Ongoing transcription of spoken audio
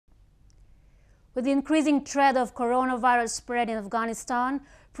With the increasing threat of coronavirus spread in Afghanistan,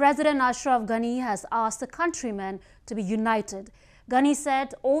 President Ashraf Ghani has asked the countrymen to be united. Ghani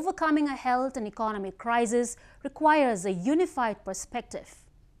said overcoming a health and economic crisis requires a unified perspective.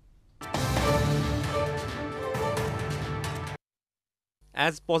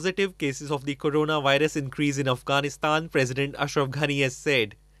 As positive cases of the coronavirus increase in Afghanistan, President Ashraf Ghani has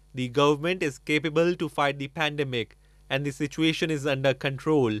said the government is capable to fight the pandemic and the situation is under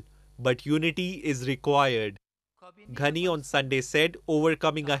control, but unity is required. Ghani on Sunday said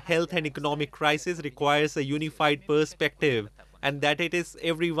overcoming a health and economic crisis requires a unified perspective and that it is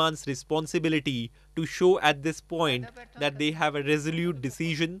everyone's responsibility to show at this point that they have a resolute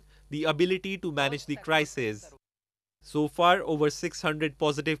decision, the ability to manage the crisis. So far, over 600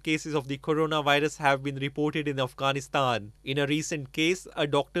 positive cases of the coronavirus have been reported in Afghanistan. In a recent case, a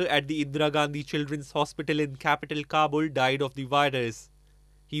doctor at the Indira Gandhi Children's Hospital in capital Kabul died of the virus.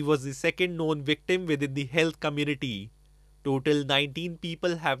 He was the second known victim within the health community. Total 19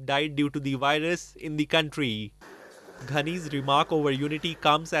 people have died due to the virus in the country. Ghani's remark over unity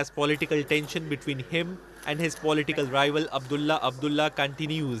comes as political tension between him and his political rival Abdullah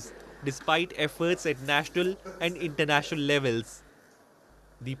continues, despite efforts at national and international levels.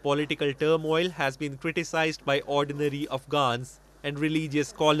 The political turmoil has been criticized by ordinary Afghans and religious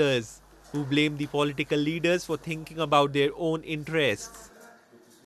scholars, who blame the political leaders for thinking about their own interests.